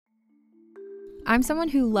I'm someone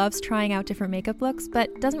who loves trying out different makeup looks,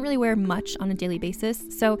 but doesn't really wear much on a daily basis,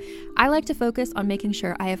 so I like to focus on making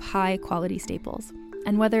sure I have high quality staples.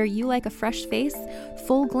 And whether you like a fresh face,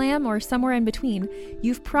 full glam, or somewhere in between,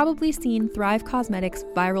 you've probably seen Thrive Cosmetics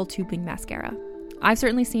Viral Tubing Mascara. I've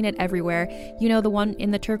certainly seen it everywhere. You know, the one in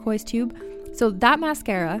the turquoise tube? So that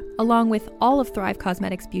mascara, along with all of Thrive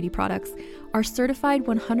Cosmetics beauty products, are certified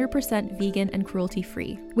 100% vegan and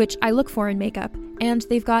cruelty-free, which I look for in makeup, and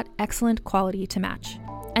they've got excellent quality to match.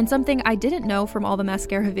 And something I didn't know from all the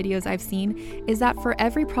mascara videos I've seen is that for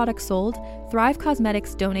every product sold, Thrive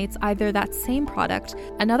Cosmetics donates either that same product,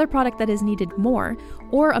 another product that is needed more,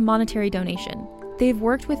 or a monetary donation. They've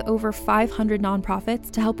worked with over 500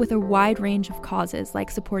 nonprofits to help with a wide range of causes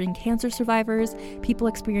like supporting cancer survivors, people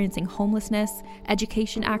experiencing homelessness,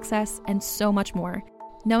 education access, and so much more.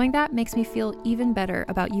 Knowing that makes me feel even better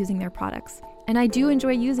about using their products. And I do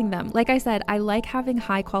enjoy using them. Like I said, I like having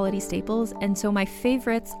high quality staples, and so my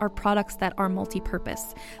favorites are products that are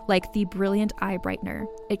multi-purpose, like the Brilliant Eye Brightener.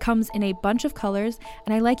 It comes in a bunch of colors,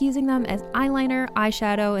 and I like using them as eyeliner,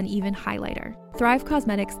 eyeshadow, and even highlighter. Thrive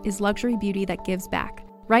Cosmetics is luxury beauty that gives back.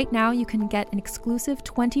 Right now, you can get an exclusive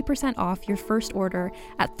 20% off your first order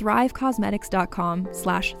at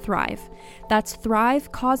thrivecosmetics.com/thrive. That's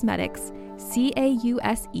Thrive Cosmetics,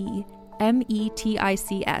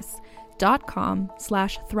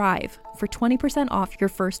 CAUSEMETICS.com/thrive for 20% off your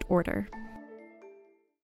first order.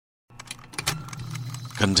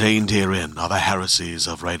 Contained herein are the heresies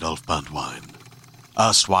of Radolf Burntwine,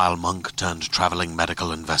 erstwhile monk turned traveling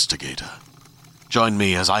medical investigator. Join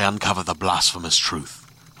me as I uncover the blasphemous truth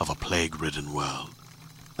of a plague-ridden world,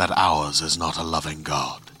 that ours is not a loving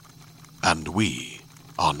God, and we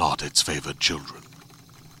are not its favored children.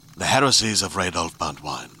 The Heresies of Radolf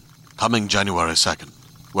Burntwine, coming January 2nd,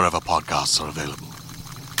 wherever podcasts are available.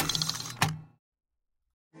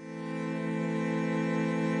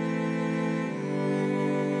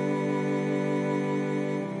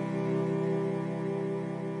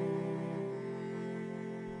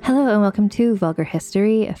 Hello and welcome to Vulgar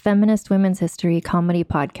History, a feminist women's history comedy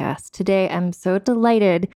podcast. Today I'm so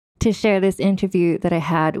delighted to share this interview that I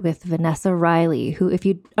had with Vanessa Riley, who, if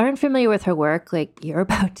you aren't familiar with her work, like you're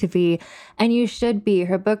about to be, and you should be,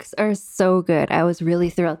 her books are so good. I was really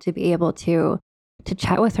thrilled to be able to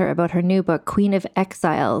chat with her about her new book, Queen of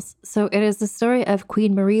Exiles. So it is the story of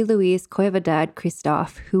Queen Marie-Louise Coividad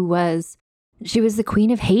Christophe, she was the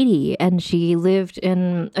Queen of Haiti, and she lived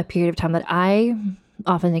in a period of time that I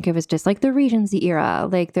often think of as just like the Regency era,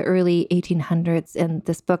 like the early 1800s. And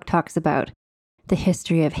this book talks about the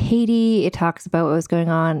history of Haiti. It talks about what was going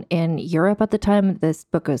on in Europe at the time. This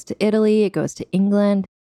book goes to Italy, it goes to England.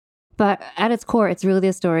 But at its core, it's really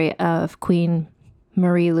the story of Queen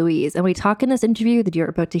Marie-Louise. And we talk in this interview that you're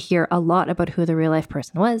about to hear a lot about who the real life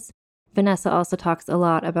person was. Vanessa also talks a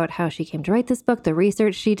lot about how she came to write this book, the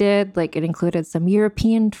research she did, like it included some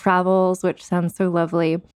European travels, which sounds so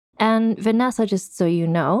lovely. And Vanessa, just so you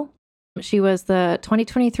know, she was the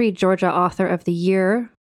 2023 Georgia Author of the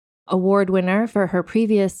Year award winner for her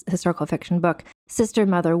previous historical fiction book, Sister,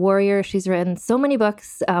 Mother, Warrior. She's written so many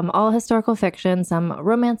books, all historical fiction, some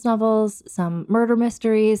romance novels, some murder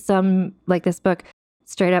mysteries, some, like this book,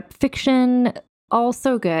 straight up fiction, all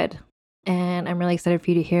so good. And I'm really excited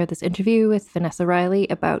for you to hear this interview with Vanessa Riley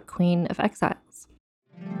about Queen of Exiles.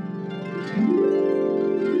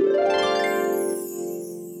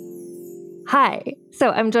 Hi. So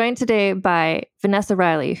I'm joined today by Vanessa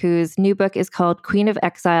Riley, whose new book is called Queen of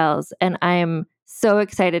Exiles. And I'm so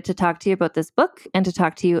excited to talk to you about this book and to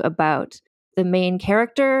talk to you about the main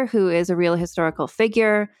character, who is a real historical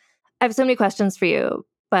figure. I have so many questions for you.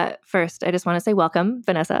 But first, I just want to say welcome,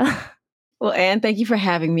 Vanessa. Well, Anne, thank you for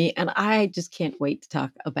having me. And I just can't wait to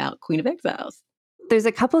talk about Queen of Exiles. There's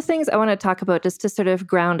a couple things I want to talk about just to sort of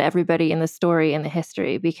ground everybody in the story and the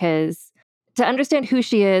history, because to understand who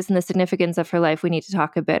she is and the significance of her life, we need to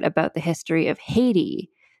talk a bit about the history of Haiti.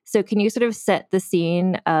 So can you sort of set the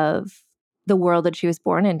scene of the world that she was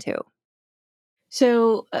born into?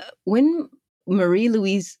 So when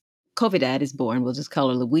Marie-Louise Coividad is born, we'll just call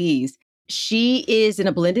her Louise, she is in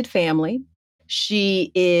a blended family.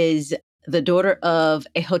 She is the daughter of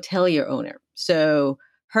a hotelier owner. So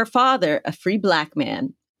her father, a free Black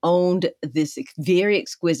man, owned this very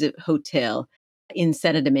exquisite hotel in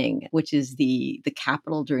Saint-Domingue, which is the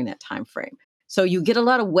capital during that time frame. So you get a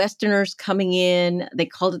lot of Westerners coming in. They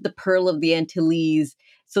called it the Pearl of the Antilles.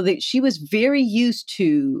 So that she was very used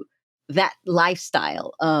to that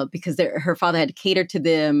lifestyle because her father had to cater to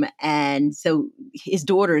them. And so his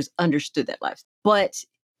daughters understood that life. But,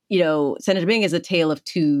 you know, Saint-Domingue is a tale of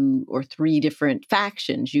 2 or 3 different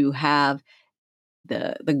factions. You have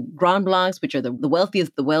the Grand Blancs, which are the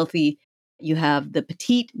wealthiest of the wealthy. You have the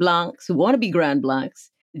Petite Blancs who want to be Grand Blancs.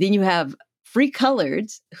 Then you have free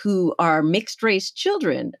coloreds who are mixed race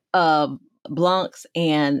children of Blancs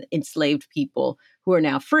and enslaved people who are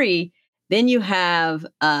now free. Then you have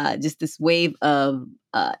just this wave of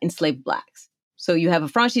enslaved Blacks. So you have a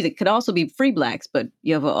franchise that could also be free Blacks, but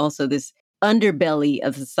you have also this underbelly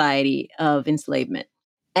of society of enslavement.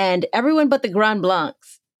 And everyone but the Grand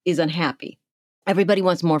Blancs is unhappy. Everybody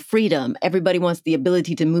wants more freedom. Everybody wants the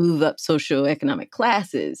ability to move up socioeconomic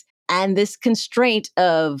classes. And this constraint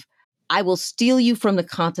of, I will steal you from the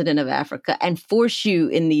continent of Africa and force you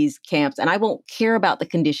in these camps, and I won't care about the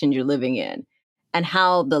condition you're living in, and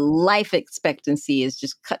how the life expectancy is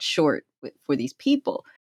just cut short for these people.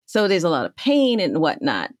 So there's a lot of pain and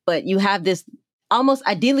whatnot, but you have this almost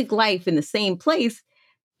idyllic life in the same place.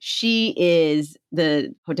 She is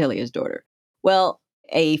the hotelier's daughter. Well,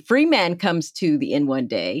 a free man comes to the inn one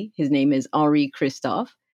day. His name is Henri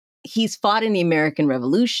Christophe. He's fought in the American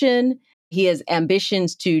Revolution. He has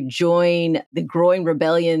ambitions to join the growing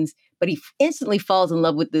rebellions, but he instantly falls in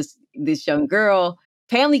love with this young girl.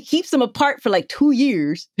 Family keeps them apart for like 2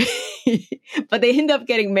 years, but they end up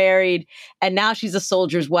getting married. And now she's a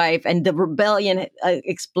soldier's wife, and the rebellion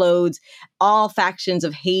explodes. All factions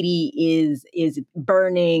of Haiti is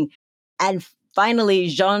burning. And finally,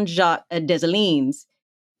 Jean-Jacques Dessalines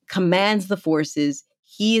commands the forces.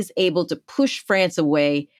 He is able to push France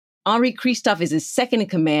away. Henri Christophe is his second in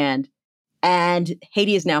command, and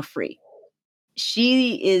Haiti is now free.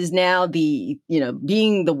 She is now being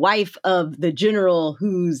the wife of the general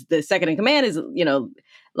who's the second in command is, a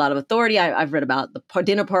lot of authority. I've read about the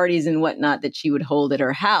dinner parties and whatnot that she would hold at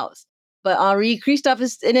her house. But Henri Christophe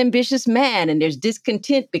is an ambitious man, and there's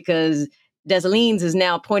discontent because Dessalines has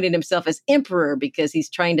now appointed himself as emperor because he's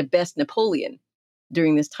trying to best Napoleon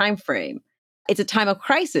during this time frame. It's a time of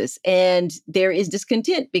crisis, and there is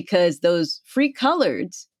discontent because those free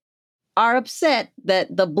coloreds are upset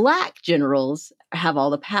that the Black generals have all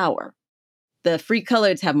the power. The free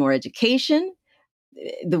coloreds have more education.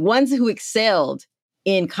 The ones who excelled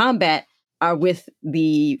in combat are with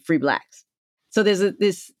the free Blacks. So there's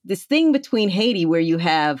this thing between Haiti where you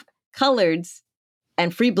have coloreds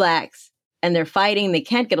and free Blacks, and they're fighting. They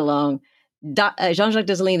can't get along. Jean-Jacques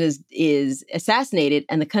Dessalines is assassinated,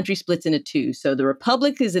 and the country splits into two. So the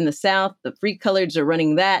Republic is in the south. The free coloreds are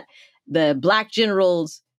running that. The Black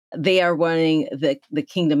generals, they are running the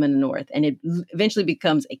kingdom in the north, and it eventually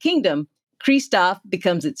becomes a kingdom. Christophe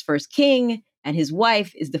becomes its first king, and his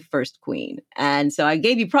wife is the first queen. And so I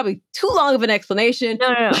gave you probably too long of an explanation.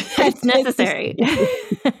 No. It's necessary.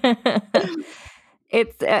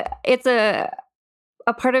 It's a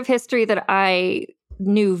part of history that I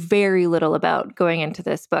knew very little about going into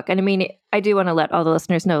this book. And I mean, I do want to let all the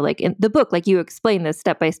listeners know, like in the book, like you explain this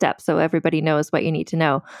step by step so everybody knows what you need to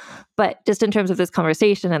know. But just in terms of this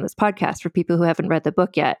conversation and this podcast for people who haven't read the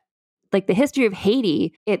book yet, like the history of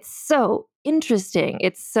Haiti, it's so interesting.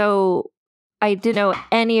 I didn't know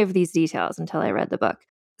any of these details until I read the book.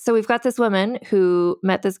 So we've got this woman who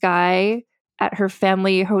met this guy at her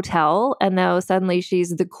family hotel, and now suddenly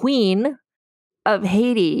she's the queen of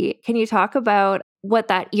Haiti. Can you talk about what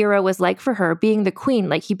that era was like for her, being the queen?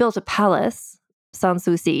 Like, he built a palace, Sans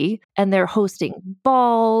Souci, and they're hosting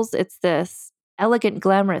balls. It's this elegant,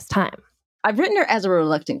 glamorous time. I've written her as a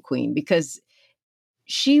reluctant queen because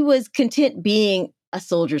she was content being a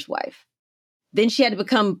soldier's wife. Then she had to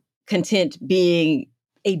become content being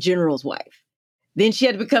a general's wife. Then she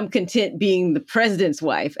had to become content being the president's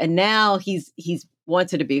wife. And now he's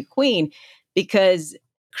wants her to be a queen because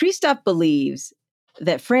Christophe believes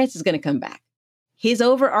that France is going to come back. His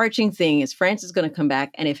overarching thing is France is going to come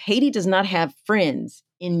back. And if Haiti does not have friends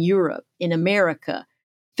in Europe, in America,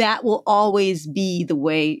 that will always be the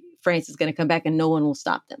way France is going to come back, and no one will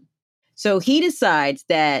stop them. So he decides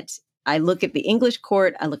that I look at the English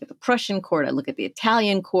court, I look at the Prussian court, I look at the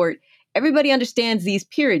Italian court. Everybody understands these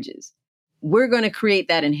peerages. We're going to create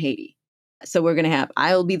that in Haiti. So we're going to have,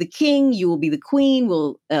 I will be the king, you will be the queen.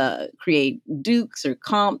 We'll create dukes or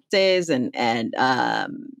comtes and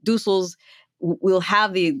ducels. We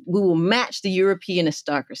will match the European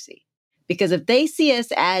aristocracy. Because if they see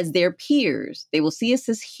us as their peers, they will see us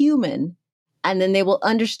as human, and then they will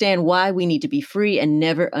understand why we need to be free and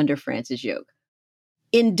never under France's yoke.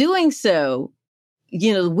 In doing so,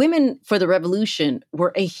 women for the revolution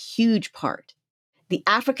were a huge part. The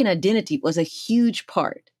African identity was a huge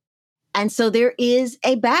part. And so there is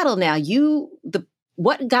a battle now.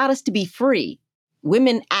 What got us to be free?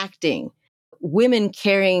 Women acting, women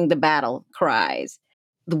carrying the battle cries,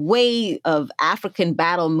 the way of African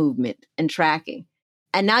battle movement and tracking.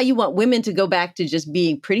 And now you want women to go back to just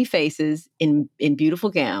being pretty faces in beautiful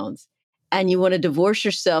gowns. And you want to divorce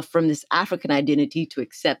yourself from this African identity to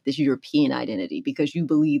accept this European identity because you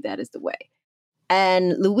believe that is the way.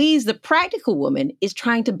 And Louise, the practical woman, is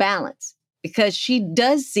trying to balance because she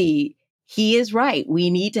does see he is right. We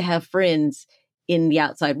need to have friends in the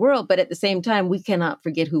outside world. But at the same time, we cannot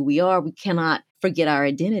forget who we are. We cannot forget our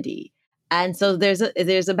identity. And so there's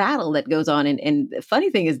a battle that goes on. And the funny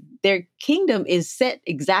thing is their kingdom is set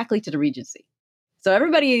exactly to the Regency. So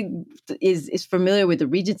everybody is familiar with the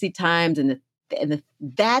Regency times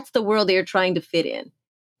that's the world they're trying to fit in,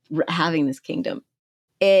 having this kingdom.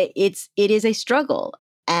 It is a struggle.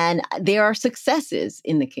 And there are successes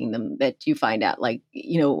in the kingdom that you find out. Like,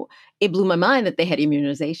 it blew my mind that they had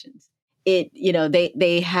immunizations.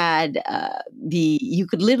 They had you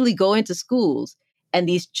could literally go into schools and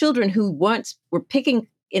these children who once were picking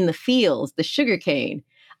in the fields, the sugar cane,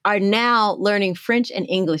 are now learning French and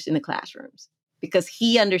English in the classrooms because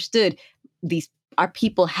he understood our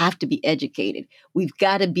people have to be educated. We've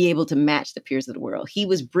got to be able to match the peers of the world. He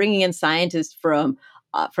was bringing in scientists from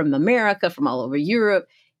America, from all over Europe,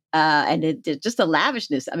 and just a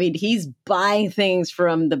lavishness. I mean, he's buying things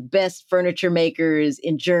from the best furniture makers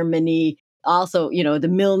in Germany, also, the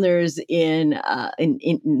milliners in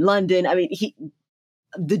London. I mean,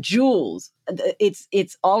 the jewels.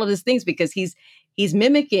 It's all of these things because he's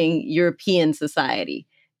mimicking European society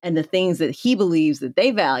and the things that he believes that they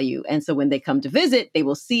value. And so when they come to visit, they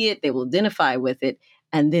will see it, they will identify with it,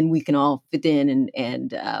 and then we can all fit in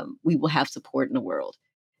and we will have support in the world.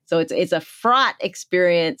 So it's a fraught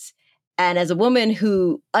experience. And as a woman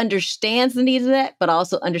who understands the needs of that, but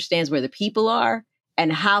also understands where the people are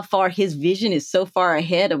and how far his vision is so far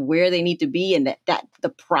ahead of where they need to be and that the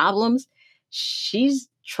problems, she's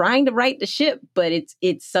trying to right the ship, but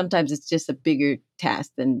it's sometimes it's just a bigger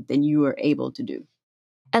task than you are able to do.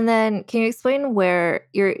 And then can you explain where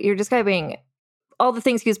you're describing all the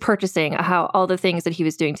things he was purchasing, how all the things that he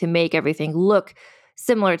was doing to make everything look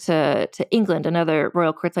similar to England and other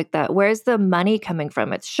royal courts like that? Where's the money coming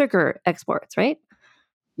from? It's sugar exports, right?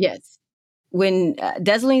 Yes. When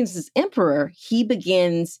Dessalines is emperor, he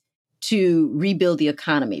begins to rebuild the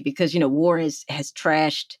economy because, war has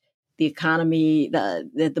trashed the economy,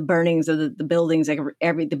 the burnings of the buildings,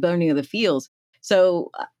 the burning of the fields.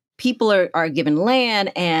 So people are given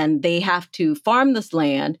land and they have to farm this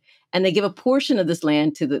land, and they give a portion of this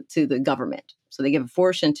land to the government. So they give a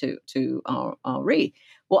portion to Henri.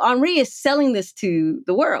 Well, Henri is selling this to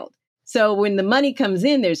the world. So when the money comes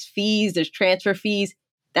in, there's fees, there's transfer fees.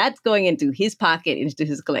 That's going into his pocket, into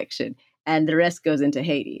his collection, and the rest goes into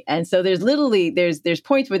Haiti. And so there's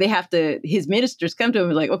points where his ministers come to him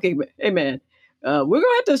and like, okay, hey man, we're going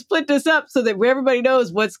to have to split this up so that everybody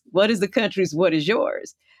knows what is the country's, what is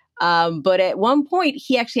yours. But at one point,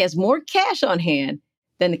 he actually has more cash on hand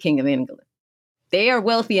than the King of England. They are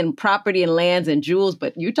wealthy in property and lands and jewels,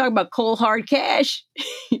 but you talk about cold hard cash.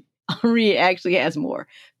 Henri actually has more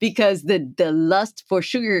because the lust for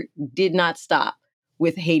sugar did not stop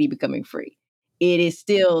with Haiti becoming free. It is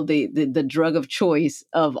still the drug of choice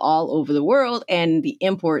of all over the world, and the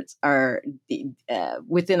imports are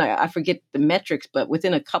within I forget the metrics, but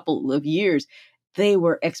within a couple of years, they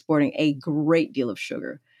were exporting a great deal of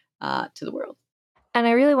sugar to the world. And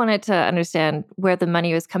I really wanted to understand where the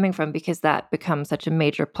money was coming from because that becomes such a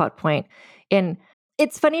major plot point. And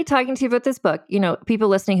it's funny talking to you about this book. People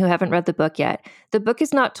listening who haven't read the book yet, the book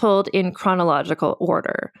is not told in chronological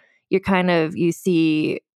order. You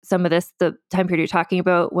see some of this, the time period you're talking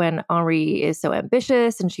about when Henri is so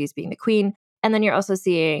ambitious and she's being the queen. And then you're also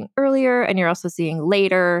seeing earlier and you're also seeing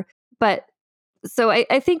later. But so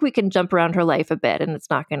I think we can jump around her life a bit and it's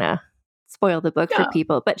not going to spoil the book for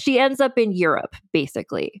people. But she ends up in Europe,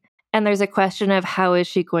 basically. And there's a question of how is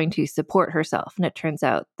she going to support herself? And it turns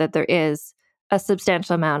out that there is a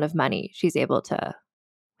substantial amount of money she's able to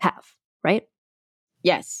have, right?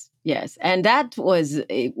 Yes. And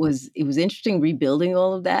it was interesting rebuilding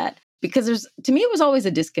all of that because to me, it was always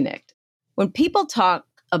a disconnect. When people talk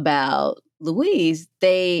about Louise,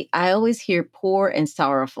 I always hear poor and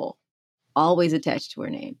sorrowful, always attached to her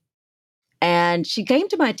name. And she came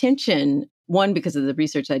to my attention, one, because of the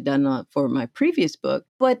research I'd done for my previous book,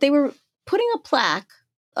 but they were putting a plaque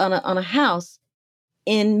on a house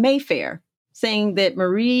in Mayfair saying that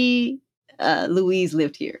Marie Louise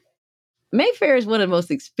lived here. Mayfair is one of the most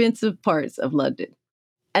expensive parts of London.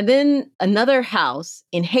 And then another house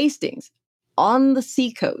in Hastings on the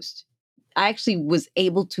seacoast. I actually was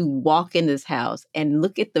able to walk in this house and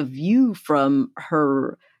look at the view from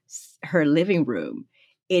her living room.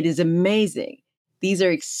 It is amazing. These are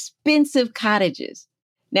expensive cottages.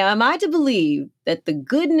 Now, am I to believe that the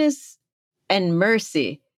goodness and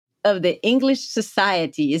mercy of the English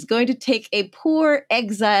society is going to take a poor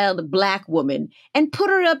exiled Black woman and put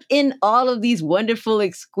her up in all of these wonderful,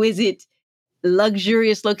 exquisite,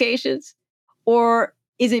 luxurious locations? Or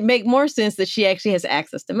is it make more sense that she actually has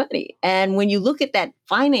access to money? And when you look at that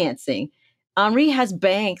financing, Henri has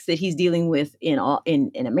banks that he's dealing with in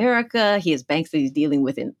America. He has banks that he's dealing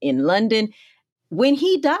with in London. When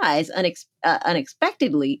he dies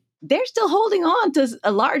unexpectedly, they're still holding on to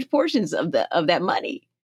large portions of that money.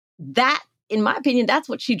 That, in my opinion, that's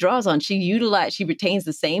what she draws on. She retains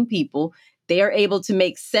the same people. They are able to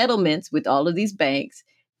make settlements with all of these banks.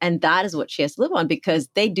 And that is what she has to live on because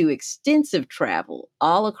they do extensive travel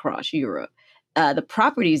all across Europe. The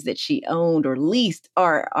properties that she owned or leased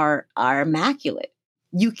are immaculate.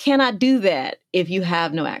 You cannot do that if you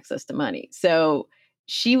have no access to money. So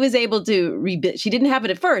she was able to rebuild. She didn't have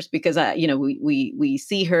it at first because we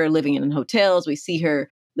see her living in hotels. We see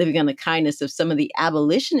her living on the kindness of some of the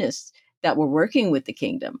abolitionists that were working with the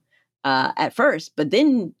kingdom at first. But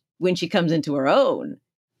then when she comes into her own,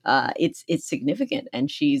 it's significant, and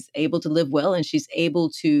she's able to live well, and she's able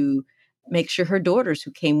to make sure her daughters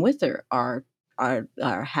who came with her are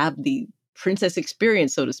have the princess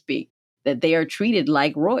experience, so to speak, that they are treated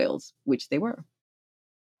like royals, which they were.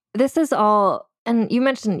 This is all, and you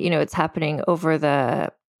mentioned, it's happening over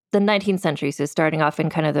the 19th century. So starting off in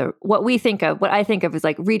kind of what I think of as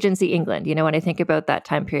like Regency England, when I think about that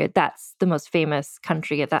time period, that's the most famous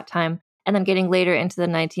country at that time. And then getting later into the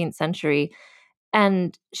 19th century.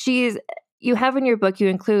 And you have in your book, you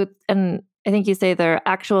include, and I think you say there are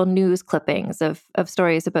actual news clippings of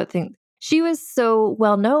stories about things. She was so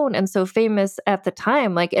well known and so famous at the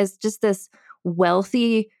time, like as just this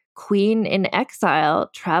wealthy queen in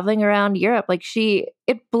exile traveling around Europe. Like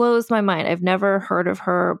it blows my mind. I've never heard of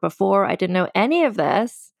her before. I didn't know any of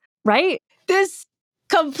this, right? This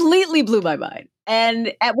completely blew my mind.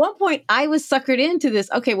 And at one point I was suckered into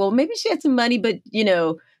this. Okay, well, maybe she had some money, but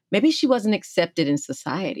maybe she wasn't accepted in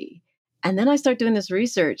society. And then I start doing this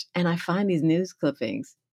research and I find these news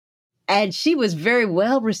clippings. And she was very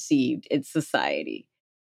well received in society.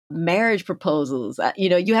 Marriage proposals,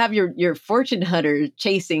 you have your fortune hunter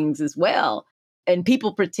chasings as well. And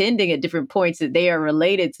people pretending at different points that they are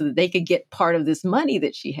related so that they could get part of this money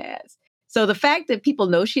that she has. So the fact that people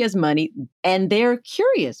know she has money and they're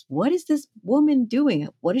curious, what is this woman doing?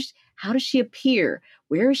 How does she appear?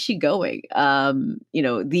 Where is she going?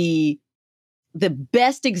 The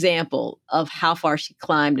best example of how far she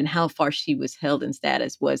climbed and how far she was held in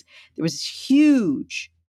status was there was this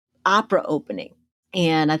huge opera opening.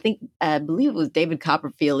 And I believe it was David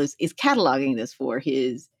Copperfield is cataloging this for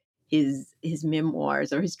his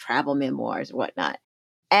memoirs or his travel memoirs or whatnot.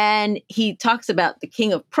 And he talks about the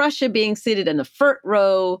King of Prussia being seated in the front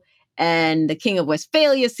row and the King of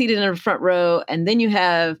Westphalia seated in the front row. And then you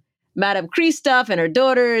have Madame Christoph and her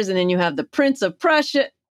daughters. And then you have the Prince of Prussia,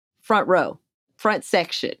 front row, front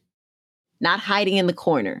section, not hiding in the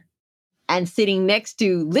corner and sitting next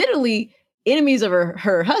to literally enemies of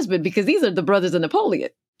her husband, because these are the brothers of Napoleon,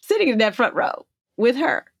 sitting in that front row with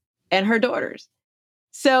her and her daughters.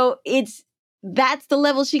 So that's the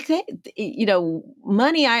level she came.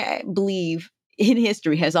 Money, I believe, in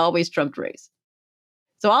history has always trumped race.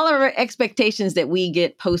 So all of our expectations that we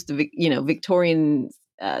get post, Victorian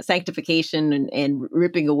sanctification and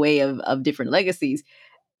ripping away of different legacies,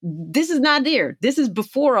 this is not there. This is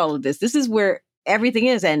before all of this. This is where everything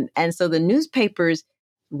is. And so the newspapers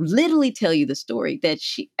literally tell you the story that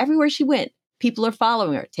everywhere she went, people are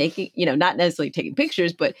following her, taking, not necessarily taking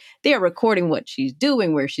pictures, but they are recording what she's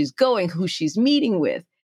doing, where she's going, who she's meeting with.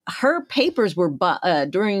 Her papers were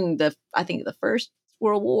during the First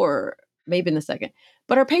World War, maybe in the Second,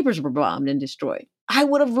 but her papers were bombed and destroyed. I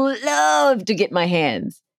would have loved to get my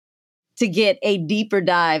hands to get a deeper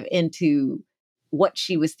dive into what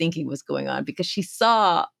she was thinking was going on, because she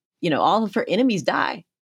saw, all of her enemies die.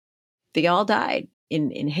 They all died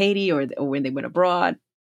in Haiti or when they went abroad.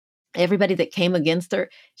 Everybody that came against her,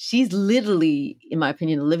 she's literally, in my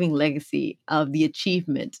opinion, a living legacy of the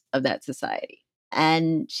achievement of that society.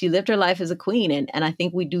 And she lived her life as a queen. And I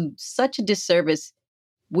think we do such a disservice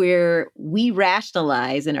where we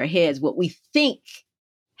rationalize in our heads what we think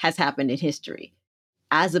has happened in history,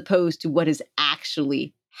 as opposed to what has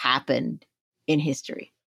actually happened in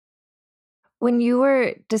history. When you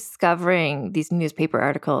were discovering these newspaper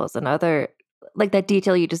articles and other, like that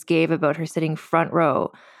detail you just gave about her sitting front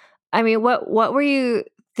row, I mean, what were you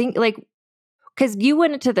thinking? Like, because you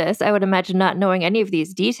went into this, I would imagine, not knowing any of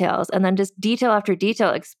these details, and then just detail after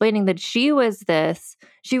detail explaining that she was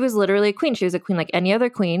literally a queen. She was a queen like any other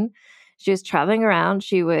queen. She was traveling around.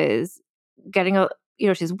 She was getting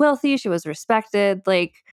she's wealthy. She was respected.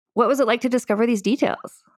 Like, what was it like to discover these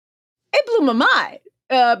details? It blew my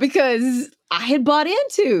mind because I had bought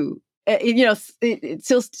into, it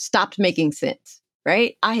still stopped making sense,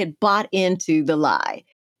 right? I had bought into the lie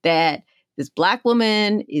that this Black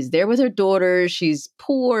woman is there with her daughter. She's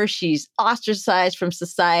poor. She's ostracized from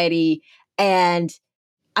society. And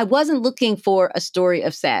I wasn't looking for a story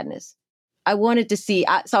of sadness. I wanted to see,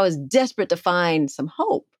 so I was desperate to find some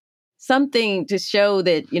hope, something to show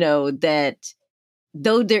that, that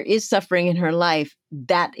though there is suffering in her life,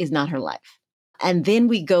 that is not her life. And then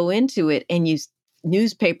we go into it and use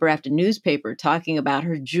newspaper after newspaper talking about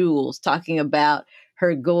her jewels, talking about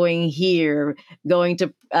her going here, going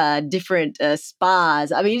to different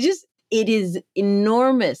spas. I mean, it is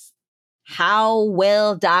enormous how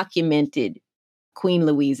well documented Queen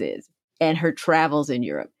Louise is and her travels in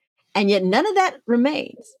Europe. And yet none of that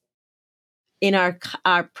remains in our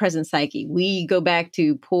present psyche. We go back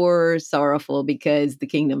to poor, sorrowful because the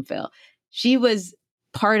kingdom fell. She was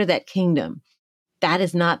part of that kingdom. That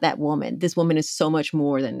is not that woman. This woman is so much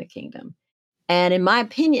more than the kingdom. And in my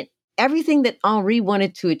opinion, everything that Henri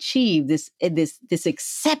wanted to achieve, this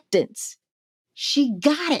acceptance, she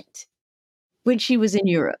got it when she was in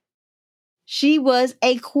Europe. She was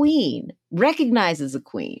a queen, recognized as a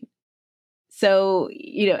queen. So,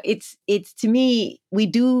 it's to me, we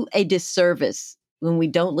do a disservice when we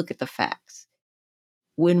don't look at the facts,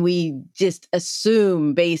 when we just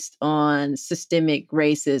assume based on systemic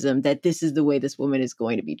racism that this is the way this woman is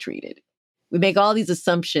going to be treated. We make all these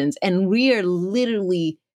assumptions and we are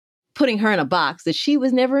literally putting her in a box that she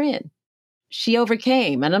was never in. She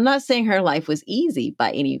overcame. And I'm not saying her life was easy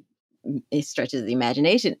by any stretch of the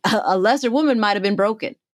imagination. A lesser woman might have been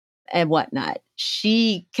broken and whatnot.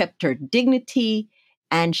 She kept her dignity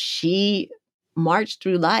and she marched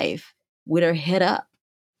through life with her head up,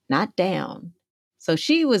 not down. So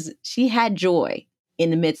she had joy in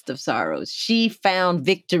the midst of sorrows. She found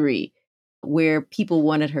victory where people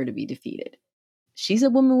wanted her to be defeated. She's a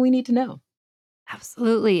woman we need to know.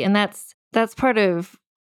 Absolutely. And that's part of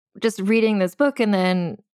just reading this book. And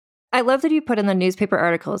then I love that you put in the newspaper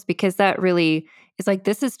articles because that really is like,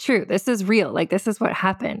 this is true. This is real. Like, this is what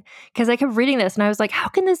happened. Because I kept reading this and I was like, how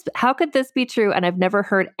could this be true? And I've never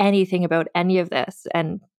heard anything about any of this.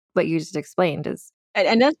 And what you just explained is.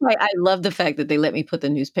 And that's why I love the fact that they let me put the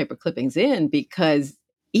newspaper clippings in, because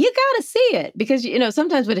you got to see it. Because,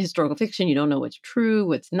 sometimes with historical fiction, you don't know what's true,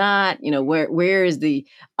 what's not, where is the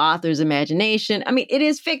author's imagination? I mean, it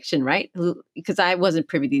is fiction, right? Because I wasn't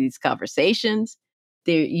privy to these conversations.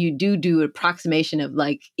 There, you do approximation of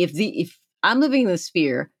like, if I'm living in the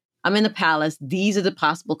sphere, I'm in the palace, these are the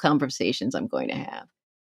possible conversations I'm going to have.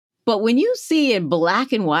 But when you see in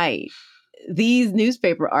black and white, these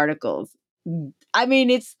newspaper articles, I mean,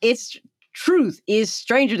 it's truth is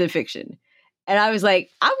stranger than fiction. And I was like,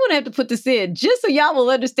 I'm going to have to put this in just so y'all will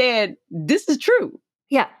understand this is true.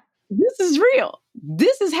 Yeah. This is real.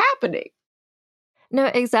 This is happening. No,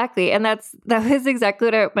 exactly. And that was exactly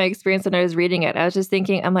what my experience when I was reading it. I was just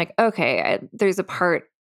thinking, I'm like, okay, there's a part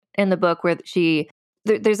in the book where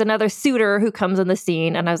there's another suitor who comes on the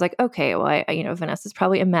scene. And I was like, okay, well, Vanessa's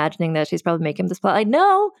probably imagining that. She's probably making this plot. Like,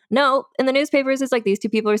 no. In the newspapers, it's like these two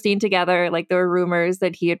people are seen together. Like, there were rumors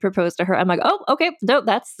that he had proposed to her. I'm like, oh, okay. No,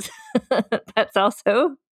 that's that's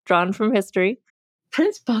also drawn from history.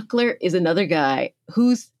 Prince Buckler is another guy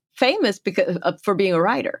who's famous because for being a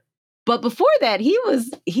writer. But before that, he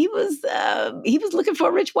was looking for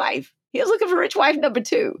a rich wife. He was looking for rich wife number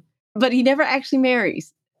 2. But he never actually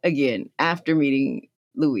marries again after meeting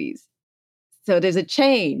Louise. So there's a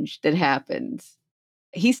change that happens.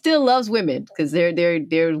 He still loves women because there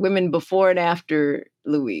are women before and after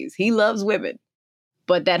Louise. He loves women.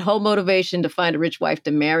 But that whole motivation to find a rich wife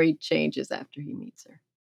to marry changes after he meets her.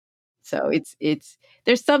 So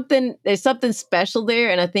there's something special there.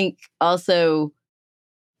 And I think also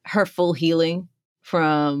her full healing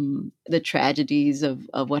from the tragedies of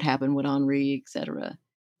what happened with Henri, et cetera.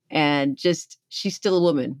 And just, she's still a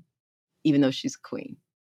woman, even though she's a queen.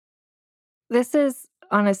 This is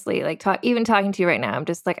honestly, like, even talking to you right now, I'm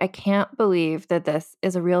just like, I can't believe that this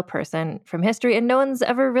is a real person from history and no one's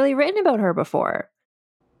ever really written about her before.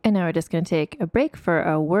 And now we're just going to take a break for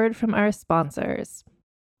a word from our sponsors.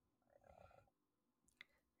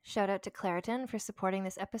 Shout out to Claritin for supporting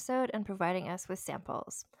this episode and providing us with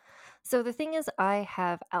samples. So the thing is, I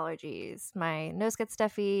have allergies. My nose gets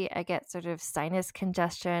stuffy, I get sort of sinus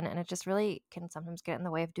congestion, and it just really can sometimes get in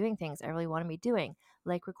the way of doing things I really want to be doing,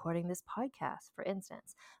 like recording this podcast, for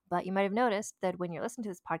instance. But you might have noticed that when you're listening to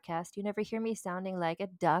this podcast, you never hear me sounding like a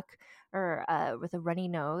duck or with a runny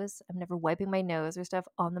nose. I'm never wiping my nose or stuff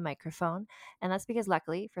on the microphone. And that's because,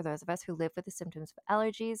 luckily, for those of us who live with the symptoms of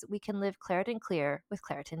allergies, we can live Claritin Clear with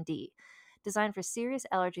Claritin D. Designed for serious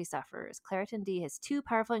allergy sufferers, Claritin D has 2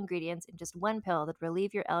 powerful ingredients in just one pill that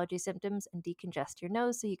relieve your allergy symptoms and decongest your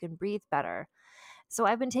nose so you can breathe better. So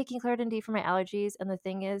I've been taking Claritin D for my allergies, and the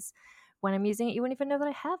thing is, when I'm using it, you wouldn't even know that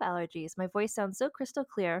I have allergies. My voice sounds so crystal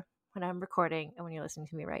clear when I'm recording and when you're listening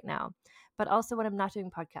to me right now. But also when I'm not doing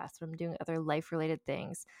podcasts, when I'm doing other life-related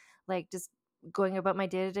things, like just going about my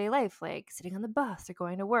day-to-day life, like sitting on the bus or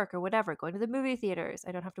going to work or whatever, going to the movie theaters.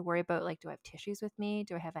 I don't have to worry about, like, do I have tissues with me?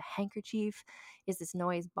 Do I have a handkerchief? Is this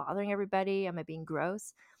noise bothering everybody? Am I being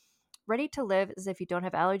gross? Ready to live as if you don't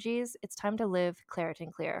have allergies? It's time to live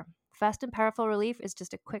Claritin Clear. Fast and powerful relief is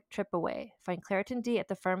just a quick trip away. Find Claritin D at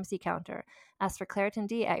the pharmacy counter. Ask for Claritin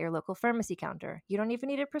D at your local pharmacy counter. You don't even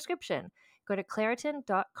need a prescription. Go to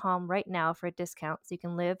Claritin.com right now for a discount so you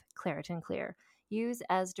can live Claritin Clear. Use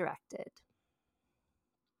as directed.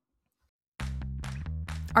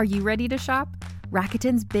 Are you ready to shop?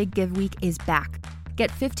 Rakuten's Big Give Week is back. Get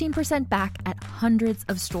 15% back at hundreds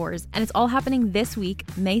of stores, and it's all happening this week,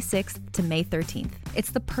 May 6th to May 13th. It's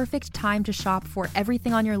the perfect time to shop for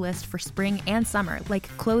everything on your list for spring and summer, like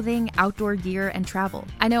clothing, outdoor gear, and travel.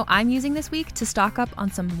 I know I'm using this week to stock up on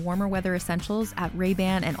some warmer weather essentials at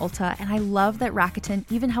Ray-Ban and Ulta, and I love that Rakuten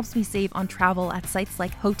even helps me save on travel at sites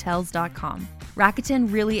like Hotels.com.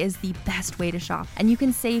 Rakuten really is the best way to shop, and you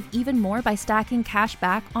can save even more by stacking cash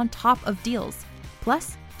back on top of deals.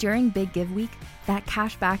 Plus, during Big Give Week, that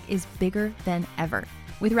cash back is bigger than ever.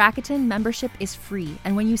 With Rakuten, membership is free,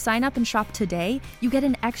 and when you sign up and shop today, you get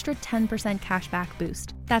an extra 10% cash back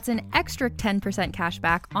boost. That's an extra 10% cash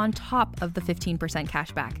back on top of the 15%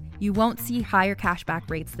 cash back. You won't see higher cash back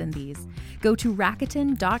rates than these. Go to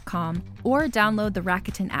Rakuten.com or download the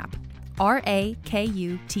Rakuten app.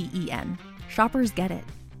 Rakuten. Shoppers get it.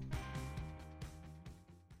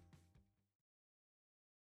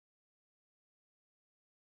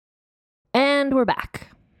 And we're back.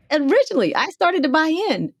 Originally, I started to buy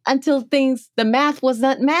in until the math was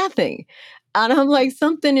not mathing. And I'm like,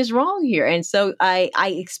 something is wrong here. And so I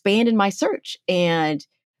expanded my search. And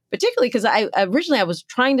particularly because originally I was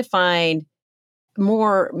trying to find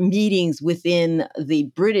more meetings within the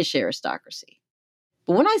British aristocracy.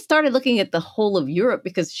 But when I started looking at the whole of Europe,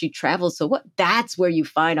 because she travels so what, that's where you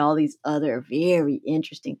find all these other very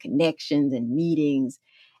interesting connections and meetings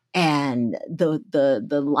and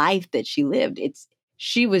the life that she lived.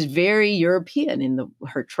 She was very European in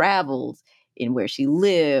her travels, in where she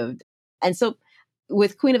lived. And so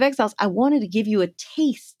with Queen of Exiles, I wanted to give you a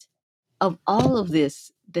taste of all of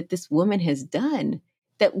this that this woman has done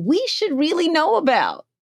that we should really know about.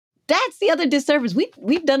 That's the other disservice.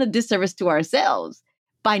 We've done a disservice to ourselves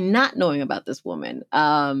by not knowing about this woman,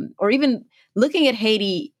 or even looking at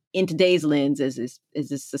Haiti in today's lens as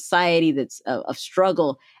this society that's of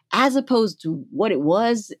struggle, as opposed to what it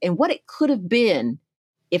was and what it could have been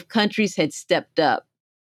if countries had stepped up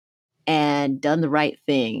and done the right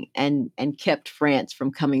thing and kept France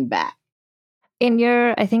from coming back.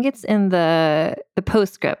 I think it's in the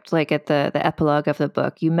postscript, like at the epilogue of the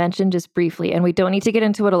book, you mentioned just briefly, and we don't need to get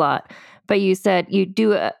into it a lot, but you said you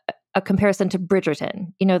do a comparison to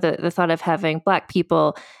Bridgerton, the thought of having Black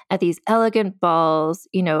people at these elegant balls,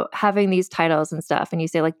 having these titles and stuff. And you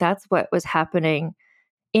say, like, that's what was happening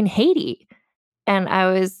in Haiti. And I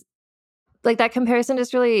was like, that comparison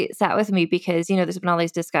just really sat with me because, there's been all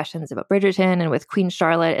these discussions about Bridgerton and with Queen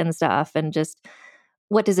Charlotte and stuff. And just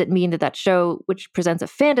what does it mean that show, which presents a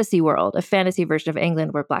fantasy world, a fantasy version of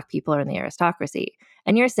England where Black people are in the aristocracy.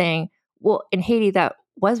 And you're saying, well, in Haiti, that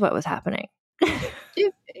was what was happening.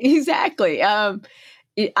 Exactly.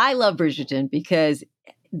 I love Bridgerton because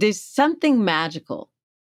there's something magical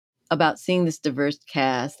about seeing this diverse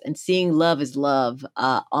cast and seeing Love is Love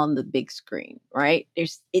on the big screen, right?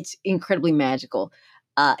 It's incredibly magical.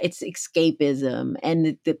 It's escapism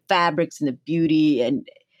and the fabrics and the beauty,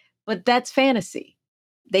 but that's fantasy.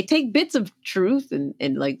 They take bits of truth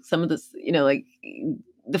and like some of this, like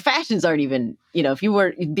the fashions aren't even, if you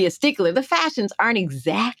were to be a stickler, the fashions aren't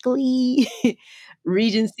exactly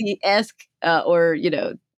Regency-esque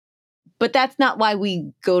but that's not why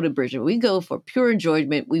we go to Bridgerton. We go for pure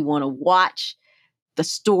enjoyment. We want to watch the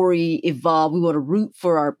story evolve. We want to root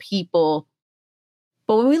for our people.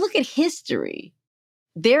 But when we look at history,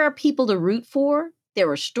 there are people to root for.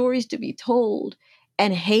 There are stories to be told.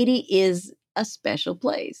 And Haiti is a special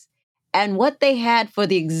place. And what they had for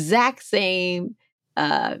the exact same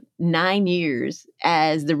 9 years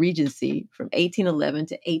as the Regency from 1811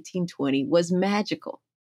 to 1820 was magical.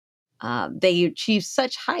 They achieved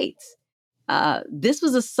such heights. This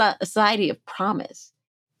was a society of promise.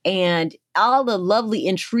 And all the lovely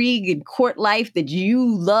intrigue and court life that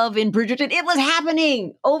you love in Bridgerton, it was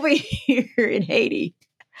happening over here in Haiti.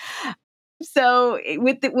 So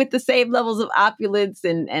with the same levels of opulence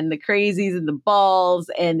and the crazies and the balls,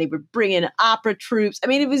 and they were bringing opera troops. I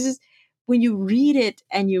mean, it was just when you read it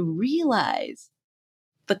and you realize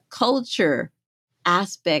the culture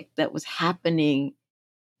aspect that was happening,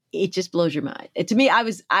 it just blows your mind. To me,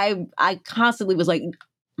 I constantly was like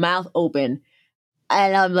mouth open,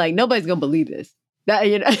 and I'm like, nobody's gonna believe this. That,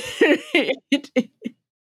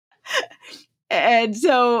 And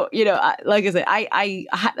so, like I said,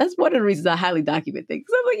 that's one of the reasons I highly document things.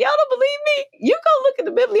 I'm like, y'all don't believe me? You go look at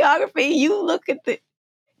the bibliography. You look at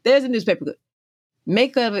there's a newspaper.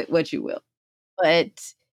 Make of it what you will.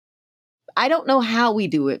 But I don't know how we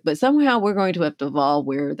do it, but somehow we're going to have to evolve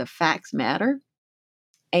where the facts matter.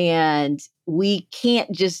 And we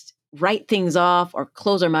can't just write things off or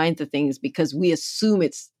close our minds to things because we assume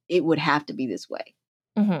it would have to be this way.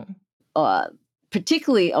 Mm-hmm.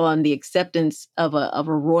 Particularly on the acceptance of a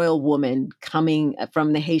royal woman coming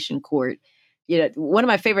from the Haitian court. One of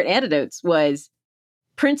my favorite anecdotes was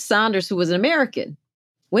Prince Saunders, who was an American,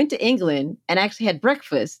 went to England and actually had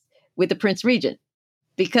breakfast with the Prince Regent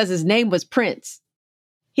because his name was Prince.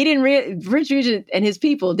 Prince Regent and his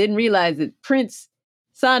people didn't realize that Prince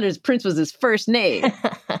was his first name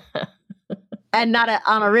and not an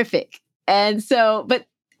honorific. And so, but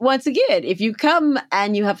once again, if you come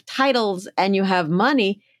and you have titles and you have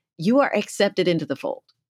money, you are accepted into the fold.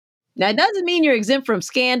 Now, it doesn't mean you're exempt from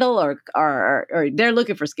scandal or they're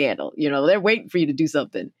looking for scandal. They're waiting for you to do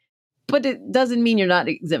something. But it doesn't mean you're not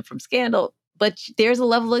exempt from scandal. But there's a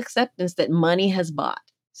level of acceptance that money has bought.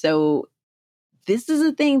 So this is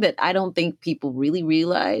a thing that I don't think people really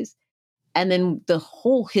realize. And then the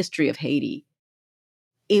whole history of Haiti,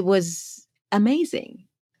 it was amazing.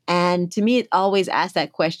 And to me, it always asks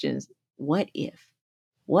that question, what if?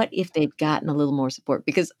 What if they'd gotten a little more support?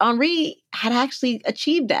 Because Henri had actually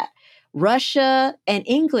achieved that. Russia and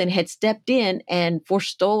England had stepped in and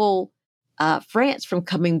forestalled France from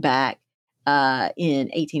coming back in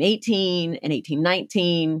 1818 and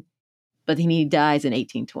 1819, but then he dies in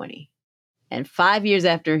 1820. And 5 years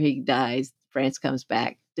after he dies, France comes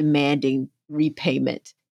back demanding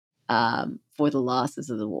repayment for the losses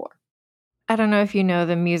of the war. I don't know if you know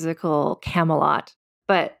the musical Camelot,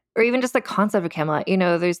 or even just the concept of Camelot.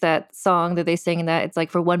 There's that song that they sing in that it's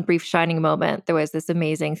like, for one brief shining moment, there was this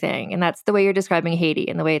amazing thing. And that's the way you're describing Haiti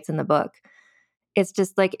and the way it's in the book. It's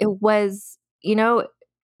just like it was,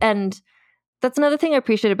 and that's another thing I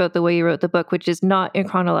appreciate about the way you wrote the book, which is not in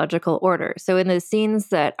chronological order. So in the scenes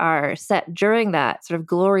that are set during that sort of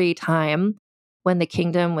glory time when the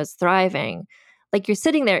kingdom was thriving, like you're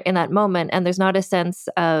sitting there in that moment and there's not a sense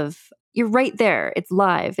of, you're right there. It's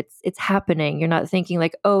live. It's happening. You're not thinking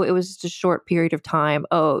like, oh, it was just a short period of time.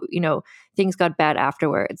 Oh, things got bad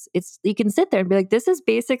afterwards. You can sit there and be like, this is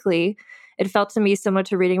basically, it felt to me similar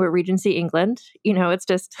to reading about Regency England. It's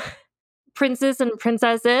just princes and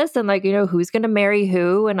princesses and like, who's going to marry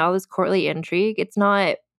who and all this courtly intrigue. It's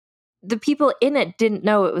not, the people in it didn't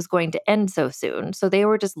know it was going to end so soon. So they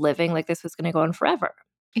were just living like this was going to go on forever.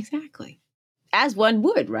 Exactly. As one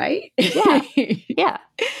would, right? Yeah. Yeah.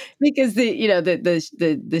 Because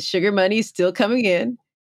the sugar money is still coming in.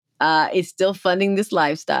 It's still funding this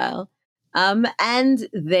lifestyle. And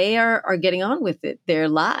they are getting on with it, their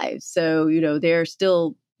lives. So, they're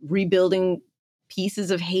still rebuilding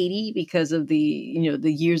pieces of Haiti because of the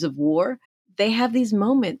years of war. They have these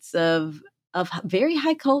moments of very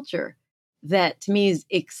high culture that to me is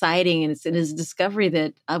exciting. And it is a discovery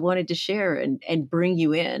that I wanted to share and bring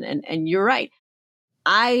you in. And you're right.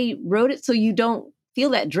 I wrote it so you don't feel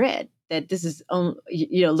that dread that this is,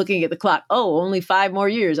 looking at the clock. Oh, only 5 more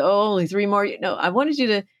years. Oh, only 3 more. No, I wanted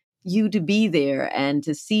you to be there and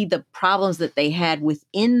to see the problems that they had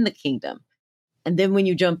within the kingdom. And then when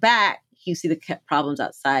you jump back, you see the problems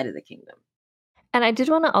outside of the kingdom. And I did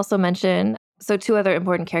want to also mention, so 2 other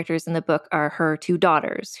important characters in the book are her 2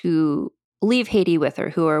 daughters who leave Haiti with her,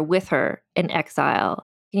 who are with her in exile.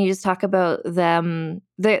 Can you just talk about them,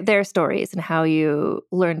 their stories, and how you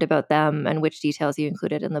learned about them and which details you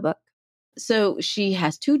included in the book? So she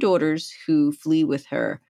has 2 daughters who flee with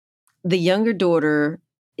her. The younger daughter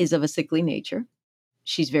is of a sickly nature.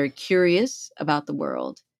 She's very curious about the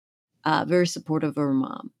world, very supportive of her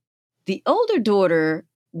mom. The older daughter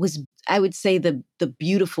was, I would say, the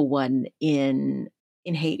beautiful one in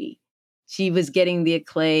Haiti. She was getting the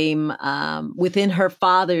acclaim within her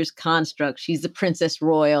father's construct. She's the Princess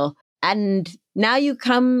Royal. And now you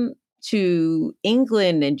come to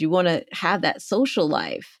England and you want to have that social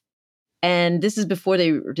life. And this is before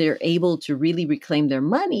they're able to really reclaim their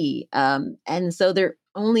money. And so they're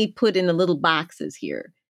only put in the little boxes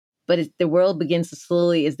here. But the world begins to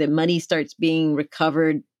slowly, as the money starts being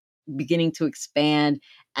recovered, beginning to expand.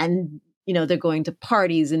 And, they're going to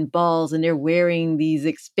parties and balls and they're wearing these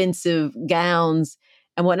expensive gowns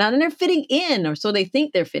and whatnot. And they're fitting in, or so they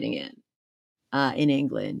think they're fitting in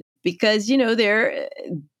England. Because,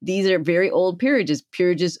 these are very old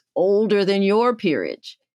peerages older than your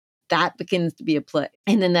peerage. That begins to be a play.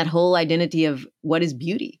 And then that whole identity of what is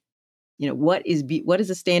beauty? What is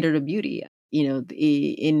the standard of beauty?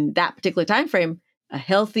 In that particular time frame, a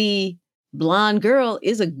healthy blonde girl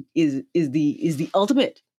is the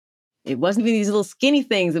ultimate. It wasn't even these little skinny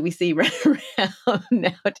things that we see right around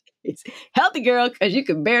nowadays. Healthy girl, because you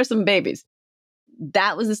can bear some babies.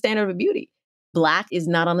 That was the standard of beauty. Black is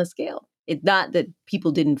not on the scale. It's not that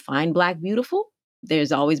people didn't find Black beautiful.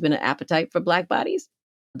 There's always been an appetite for Black bodies,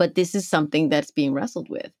 but this is something that's being wrestled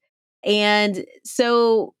with. And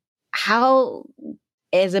so how,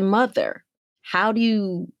 as a mother, how do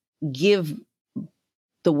you give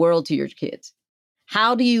the world to your kids?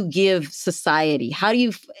 How do you give society?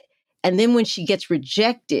 And then when she gets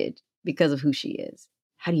rejected because of who she is,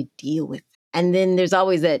 how do you deal with it? And then there's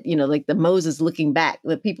always that, like the Moses looking back,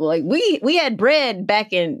 the people like, we had bread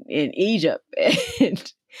back in Egypt.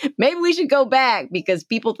 And maybe we should go back because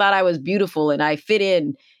people thought I was beautiful and I fit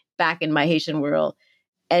in back in my Haitian world.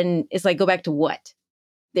 And it's like, go back to what?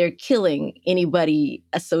 They're killing anybody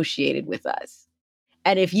associated with us.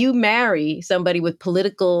 And if you marry somebody with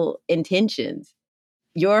political intentions,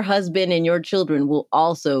 your husband and your children will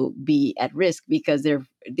also be at risk because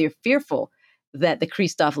they're fearful that the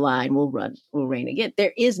Christophe line will reign again.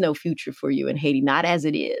 There is no future for you in Haiti, not as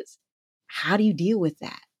it is. How do you deal with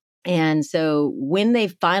that? And so when they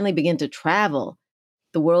finally begin to travel,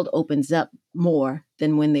 the world opens up more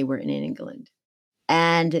than when they were in England.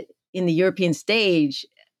 And in the European stage,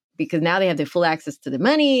 because now they have their full access to the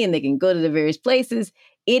money and they can go to the various places,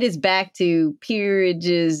 it is back to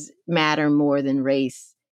peerages matter more than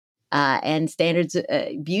race and standards.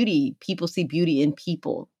 Beauty, people see beauty in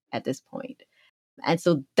people at this point. And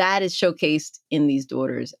so that is showcased in these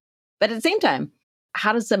daughters. But at the same time,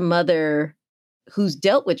 how does a mother who's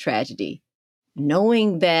dealt with tragedy,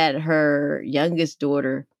 knowing that her youngest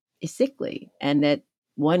daughter is sickly and that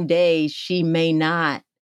one day she may not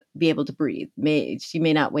be able to breathe, she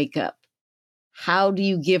may not wake up, how do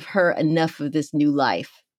you give her enough of this new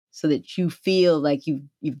life so that you feel like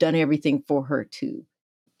you've done everything for her too?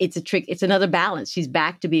 It's a trick. It's another balance. She's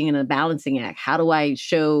back to being in a balancing act. How do I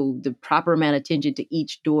show the proper amount of attention to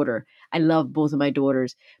each daughter? I love both of my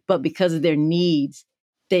daughters, but because of their needs,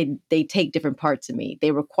 they take different parts of me.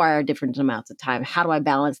 They require different amounts of time. How do I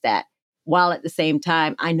balance that? While at the same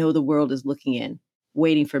time, I know the world is looking in,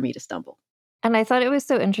 waiting for me to stumble. And I thought it was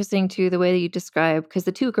so interesting, too, the way that you described, because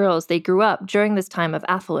the two girls, they grew up during this time of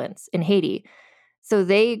affluence in Haiti. So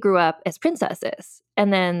they grew up as princesses.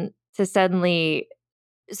 And then to suddenly,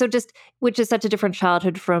 which is such a different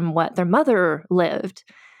childhood from what their mother lived.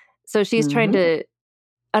 So she's trying to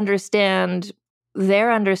understand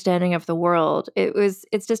their understanding of the world.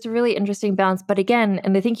 It's just a really interesting balance. But again,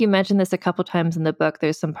 and I think you mentioned this a couple times in the book,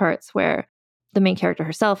 there's some parts where the main character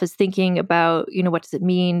herself is thinking about, what does it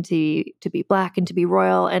mean to be Black and to be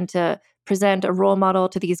royal and to present a role model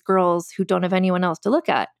to these girls who don't have anyone else to look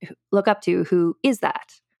up to who is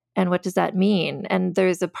that, and what does that mean? And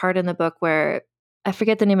there's a part in the book where I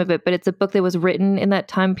forget the name of it, but it's a book that was written in that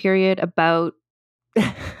time period about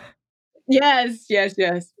Yes.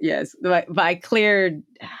 By Claire,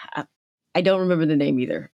 I don't remember the name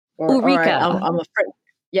either. Ulrika. I'm afraid.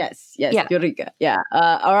 Yes, Yeah. Eureka, yeah.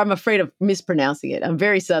 Or I'm afraid of mispronouncing it. I'm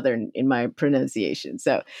very Southern in my pronunciation.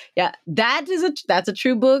 So yeah, that's a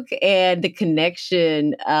true book. And the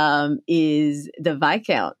connection is the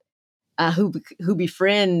Viscount who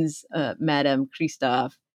befriends Madame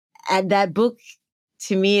Christophe. And that book,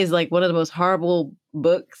 to me, is like one of the most horrible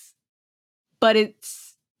books. But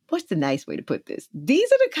what's the nice way to put this?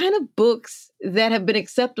 These are the kind of books that have been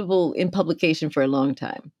acceptable in publication for a long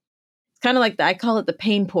time. Kind of like I call it the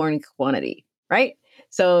pain porn quantity, right?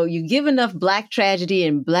 So you give enough Black tragedy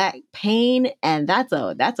and Black pain, and that's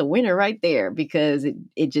a winner right there, because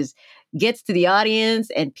it just gets to the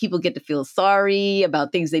audience and people get to feel sorry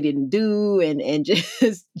about things they didn't do and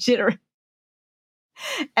just generate.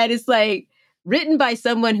 And it's like, written by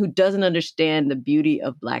someone who doesn't understand the beauty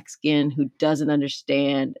of Black skin, who doesn't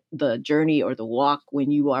understand the journey or the walk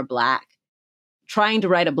when you are Black, trying to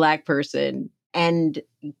write a Black person and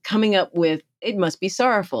coming up with, it must be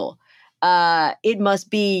sorrowful. It must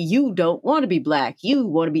be you don't want to be Black. You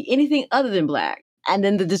want to be anything other than Black. And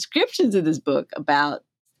then the descriptions of this book about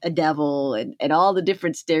a devil and all the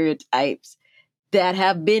different stereotypes that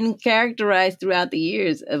have been characterized throughout the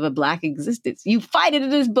years of a Black existence. You find it in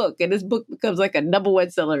this book, and this book becomes like a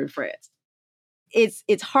 #1 seller in France.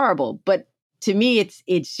 It's horrible, but to me,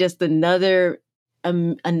 it's just another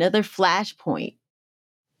flashpoint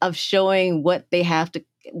of showing what they have to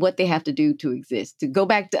do to exist. To go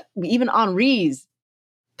back to even Henri's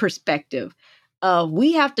perspective of,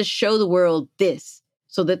 we have to show the world this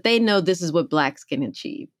so that they know this is what Blacks can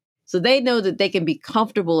achieve. So they know that they can be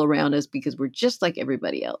comfortable around us because we're just like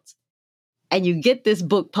everybody else. And you get this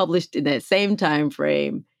book published in that same time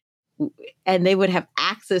frame, and they would have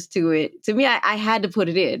access to it. To me, I had to put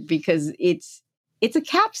it in because it's a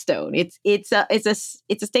capstone. It's a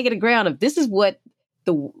stake in the ground of, this is what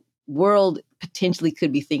the world potentially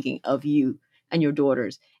could be thinking of you and your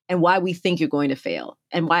daughters, and why we think you're going to fail,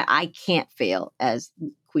 and why I can't fail as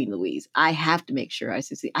Queen Louise. I have to make sure I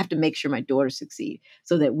succeed. I have to make sure my daughters succeed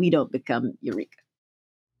so that we don't become Eureka.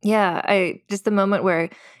 Yeah, just the moment where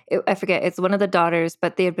I forget, it's one of the daughters,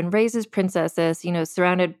 but they had been raised as princesses,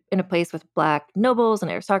 surrounded in a place with Black nobles and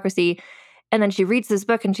aristocracy. And then she reads this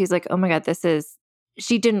book and she's like, oh my God,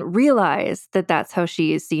 she didn't realize that that's how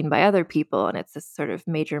she is seen by other people. And it's this sort of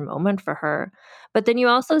major moment for her. But then you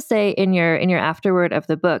also say in your afterword of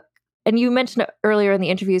the book, and you mentioned it earlier in the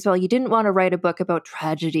interview as well, you didn't want to write a book about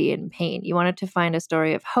tragedy and pain. You wanted to find a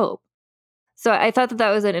story of hope. So I thought that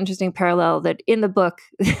was an interesting parallel, that in the book,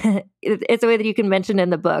 it's a way that you can mention in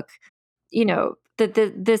the book,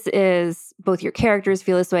 that this is, both your characters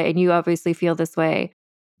feel this way and you obviously feel this way.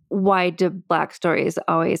 Why do Black stories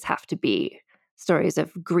always have to be stories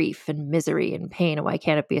of grief and misery and pain? And why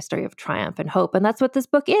can't it be a story of triumph and hope? And that's what this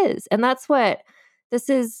book is. And that's what this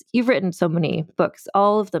is. You've written so many books,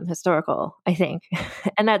 all of them historical, I think.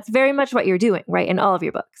 And that's very much what you're doing, right? In all of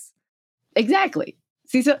your books. Exactly.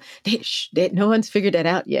 See, so no one's figured that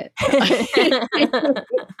out yet.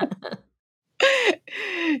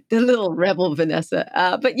 The little rebel Vanessa.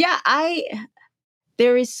 But yeah,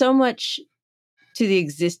 there is so much to the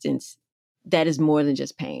existence that is more than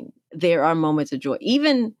just pain. There are moments of joy.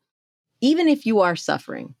 Even if you are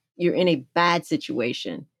suffering, you're in a bad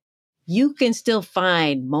situation, you can still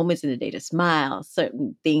find moments in the day to smile.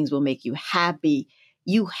 Certain things will make you happy.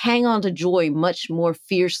 You hang on to joy much more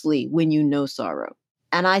fiercely when you know sorrow.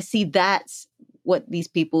 And I see that's what these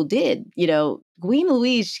people did. Queen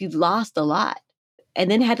Louise, she lost a lot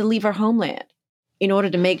and then had to leave her homeland in order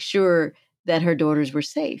to make sure that her daughters were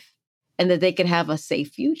safe and that they could have a safe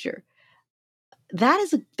future. That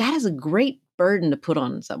is a great burden to put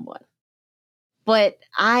on someone. But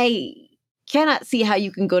I cannot see how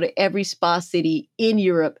you can go to every spa city in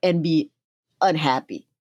Europe and be unhappy.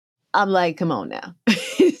 I'm like, come on now.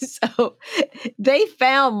 So they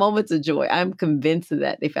found moments of joy. I'm convinced of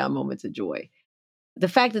that. They found moments of joy. The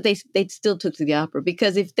fact that they still took to the opera,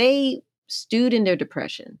 because if they stewed in their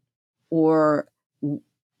depression or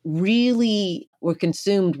really were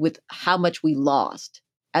consumed with how much we lost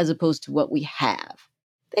as opposed to what we have,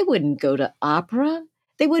 they wouldn't go to opera.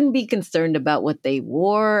 They wouldn't be concerned about what they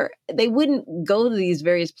wore. They wouldn't go to these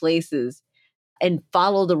various places and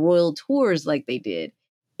follow the royal tours like they did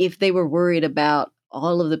if they were worried about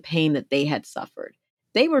all of the pain that they had suffered.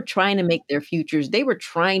 They were trying to make their futures. They were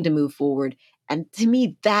trying to move forward. And to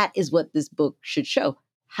me, that is what this book should show,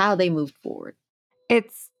 how they moved forward.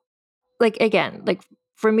 It's again,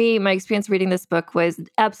 for me, my experience reading this book was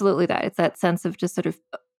absolutely that. It's that sense of just sort of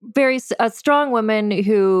a strong woman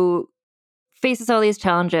who faces all these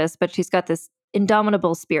challenges, but she's got this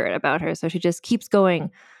indomitable spirit about her. So she just keeps going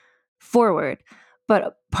forward.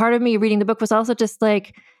 But part of me reading the book was also just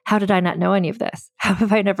like, how did I not know any of this? How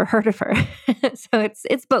have I never heard of her? So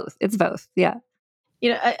it's both. It's both. Yeah.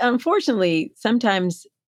 Unfortunately, sometimes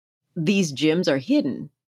these gems are hidden,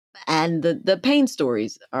 and the pain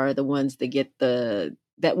stories are the ones that get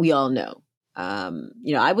that we all know.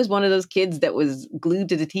 I was one of those kids that was glued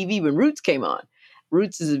to the TV when Roots came on.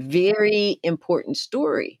 Roots is a very important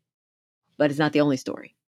story, but it's not the only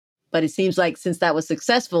story. But it seems like since that was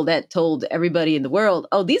successful, that told everybody in the world,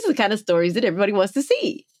 oh, these are the kind of stories that everybody wants to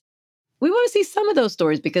see. We want to see some of those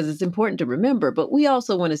stories because it's important to remember, but we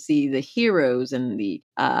also want to see the heroes and the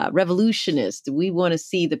revolutionists. We want to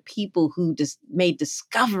see the people who just made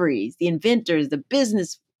discoveries, the inventors, the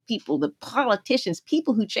business people, the politicians,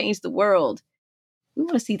 people who changed the world. We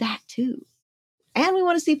want to see that too. And we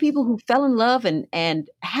want to see people who fell in love and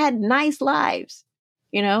had nice lives,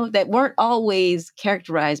 that weren't always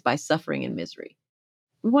characterized by suffering and misery.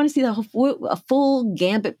 We want to see a full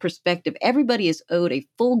gambit perspective. Everybody is owed a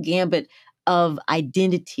full gambit of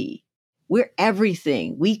identity. We're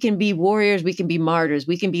everything. We can be warriors. We can be martyrs.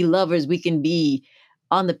 We can be lovers. We can be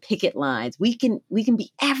on the picket lines. We can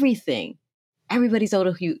be everything. Everybody's owed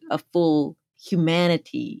a full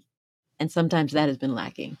humanity. And sometimes that has been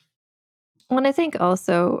lacking. Well, and I think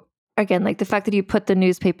also, again, like the fact that you put the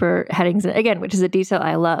newspaper headings in, again, which is a detail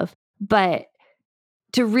I love, but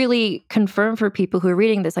to really confirm for people who are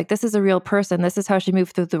reading this, like, this is a real person. This is how she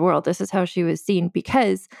moved through the world. This is how she was seen.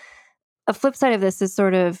 Because a flip side of this is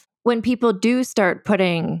sort of when people do start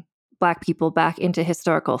putting Black people back into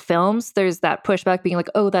historical films, there's that pushback being like,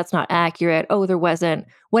 oh, that's not accurate. Oh, there wasn't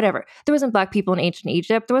whatever. There wasn't Black people in ancient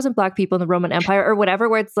Egypt. There wasn't Black people in the Roman Empire or whatever,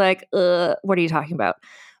 where it's like, what are you talking about?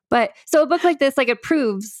 But so a book like this, like, it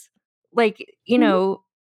proves, like,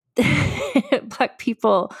 Black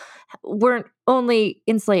people weren't only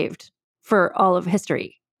enslaved for all of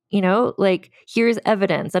history. Like, here's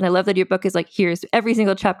evidence. And I love that your book is like, here's every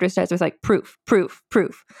single chapter starts with like proof, proof,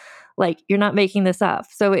 proof. Like, you're not making this up.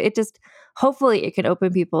 So it just, hopefully it can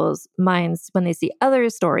open people's minds when they see other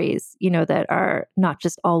stories, that are not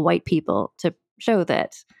just all white people, to show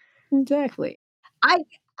that. Exactly.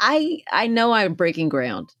 I know I'm breaking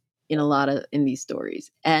ground in these stories.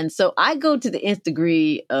 And so I go to the nth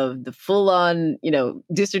degree of the full on,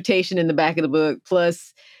 dissertation in the back of the book,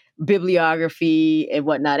 plus bibliography and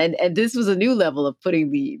whatnot. And this was a new level of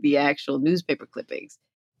putting the actual newspaper clippings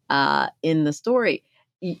in the story.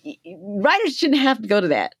 Writers shouldn't have to go to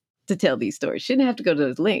that to tell these stories, shouldn't have to go to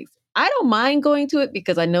those links. I don't mind going to it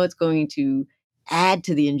because I know it's going to add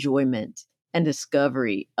to the enjoyment and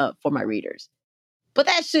discovery for my readers. But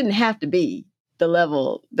that shouldn't have to be the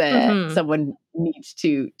level that someone needs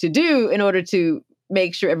to do in order to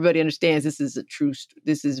make sure everybody understands this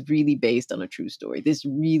is really based on a true story. This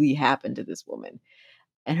really happened to this woman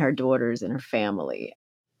and her daughters and her family.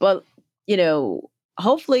 But,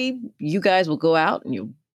 hopefully you guys will go out and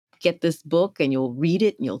you'll get this book and you'll read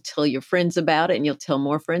it and you'll tell your friends about it and you'll tell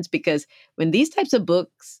more friends, because when these types of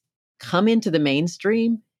books come into the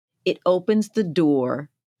mainstream, it opens the door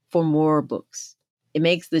for more books. It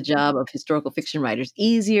makes the job of historical fiction writers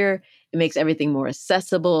easier. It makes everything more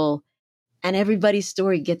accessible, and everybody's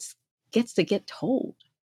story gets to get told.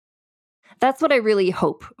 That's what I really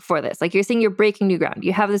hope for this. Like, you're saying, you're breaking new ground.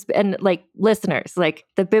 You have this, and like, listeners, like,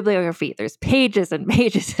 the bibliography, there's pages and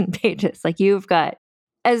pages and pages. Like, you've got,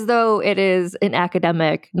 as though it is an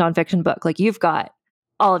academic nonfiction book, like, you've got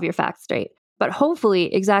all of your facts straight. But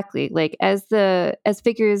hopefully, exactly, like, as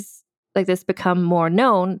figures like this become more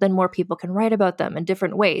known, then more people can write about them in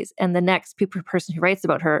different ways. And the next person who writes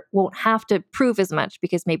about her won't have to prove as much,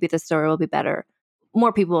 because maybe the story will be better.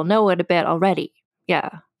 More people will know it a bit already. Yeah.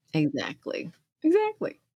 Exactly.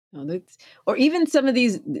 Or even some of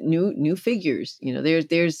these new figures.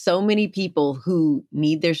 There's so many people who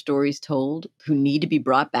need their stories told, who need to be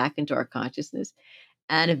brought back into our consciousness.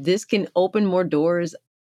 And if this can open more doors,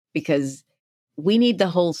 because we need the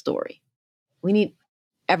whole story. We need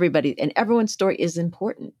everybody, and everyone's story is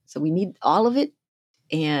important. So we need all of it.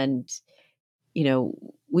 And,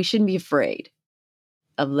 we shouldn't be afraid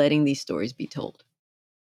of letting these stories be told.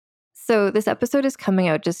 So this episode is coming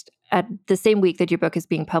out just at the same week that your book is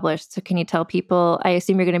being published. So can you tell people, I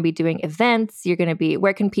assume you're going to be doing events,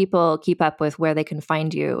 where can people keep up with where they can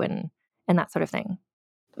find you and that sort of thing?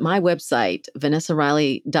 My website,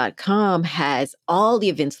 vanessariley.com, has all the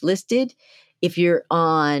events listed. If you're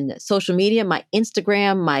on social media, my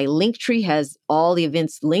Instagram, my Linktree has all the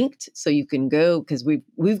events linked, so you can go, because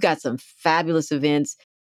we've got some fabulous events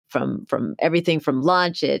from everything from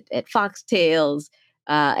launch at Foxtails,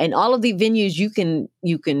 and all of the venues.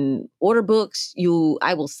 You can order books.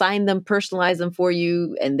 I will sign them, personalize them for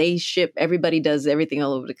you, and they ship. Everybody does everything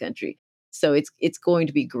all over the country. So it's going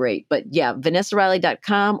to be great. But yeah,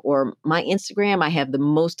 vanessariley.com or my Instagram, I have the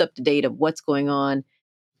most up to date of what's going on.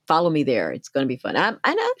 Follow me there. It's going to be fun. I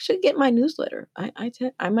actually get my newsletter.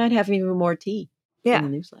 I might have even more tea in the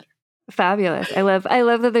newsletter. Fabulous. I love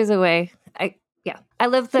that there's a way. I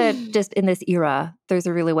love that just in this era, there's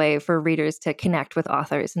a really way for readers to connect with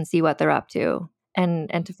authors and see what they're up to and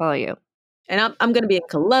to follow you. And I'm going to be in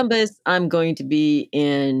Columbus. I'm going to be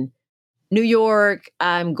in New York.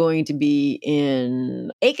 I'm going to be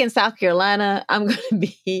in Aiken, South Carolina. I'm going to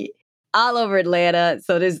be all over Atlanta.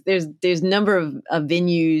 So there's number of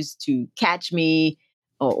venues to catch me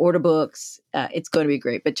or order books. It's going to be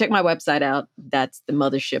great. But check my website out. That's the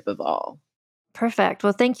mothership of all. Perfect.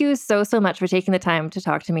 Well, thank you so much for taking the time to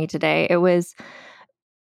talk to me today. It was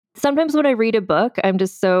sometimes when I read a book, I'm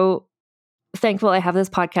just so thankful I have this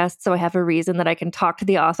podcast, so I have a reason that I can talk to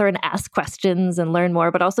the author and ask questions and learn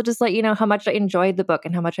more, but also just let you know how much I enjoyed the book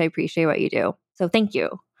and how much I appreciate what you do. So thank you.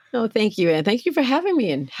 Oh, thank you. And thank you for having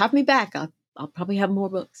me, and have me back. I'll probably have more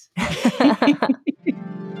books.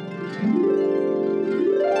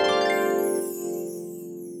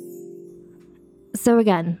 So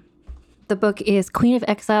again, the book is Queen of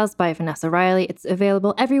Exiles by Vanessa Riley. It's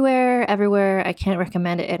available everywhere. I can't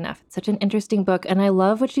recommend it enough. It's such an interesting book. And I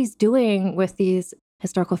love what she's doing with these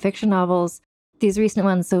historical fiction novels, these recent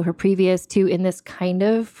ones. So her previous two in this kind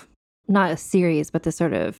of, not a series, but this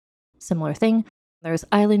sort of similar thing. There's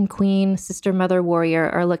Island Queen, Sister, Mother,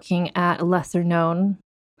 Warrior are looking at lesser known,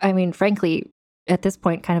 I mean, frankly, at this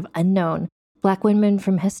point, kind of unknown Black women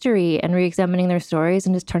from history and re-examining their stories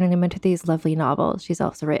and just turning them into these lovely novels. She's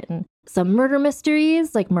also written some murder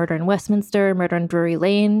mysteries like Murder in Westminster, Murder in Drury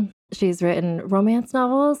Lane. She's written romance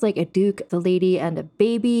novels like A Duke, The Lady, and a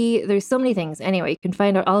Baby. There's so many things. Anyway, you can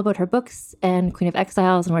find out all about her books and Queen of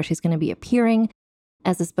Exiles and where she's going to be appearing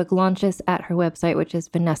as this book launches at her website, which is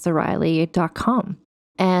vanessariley.com.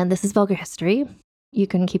 And this is Vulgar History. You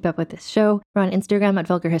can keep up with this show. We're on Instagram at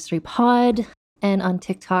Vulgar History Pod and on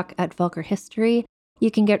TikTok at Vulgar History. You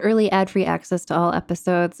can get early ad-free access to all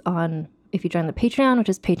episodes if you join the Patreon, which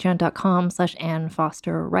is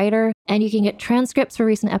patreon.com/AnnFosterWriter. And you can get transcripts for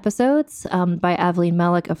recent episodes by Aveline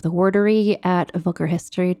Malik of The Wordery at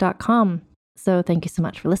vulgarhistory.com. So thank you so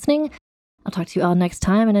much for listening. I'll talk to you all next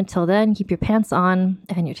time. And until then, keep your pants on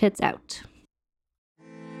and your tits out.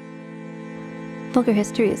 Vulgar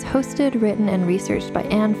History is hosted, written, and researched by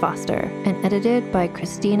Ann Foster and edited by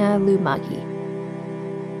Christina Lumagi.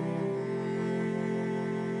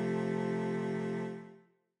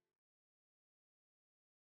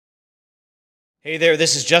 Hey there,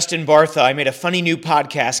 this is Justin Bartha. I made a funny new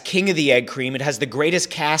podcast, King of the Egg Cream. It has the greatest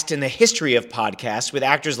cast in the history of podcasts with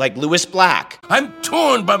actors like Louis Black. I'm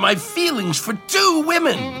torn by my feelings for two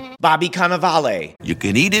women. Bobby Cannavale. You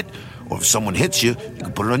can eat it, or if someone hits you, you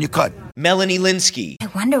can put it on your cut. Melanie Linsky. I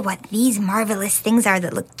wonder what these marvelous things are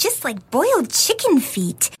that look just like boiled chicken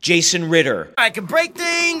feet. Jason Ritter. I can break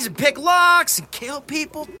things and pick locks and kill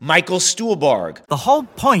people. Michael Stuhlbarg. The whole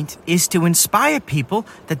point is to inspire people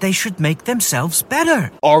that they should make themselves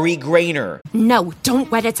better. Ari Grainer. No,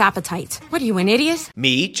 don't whet its appetite. What are you, an idiot?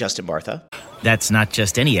 Me, Justin Bartha. That's not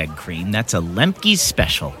just any egg cream, that's a Lemke's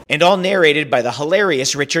special. And all narrated by the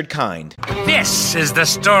hilarious Richard Kind. This is the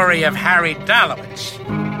story of Harry Dalowitz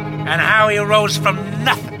and how he rose from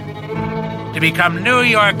nothing to become New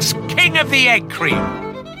York's King of the Egg Cream.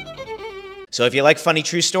 So if you like funny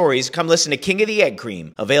true stories, come listen to King of the Egg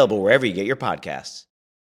Cream, available wherever you get your podcasts.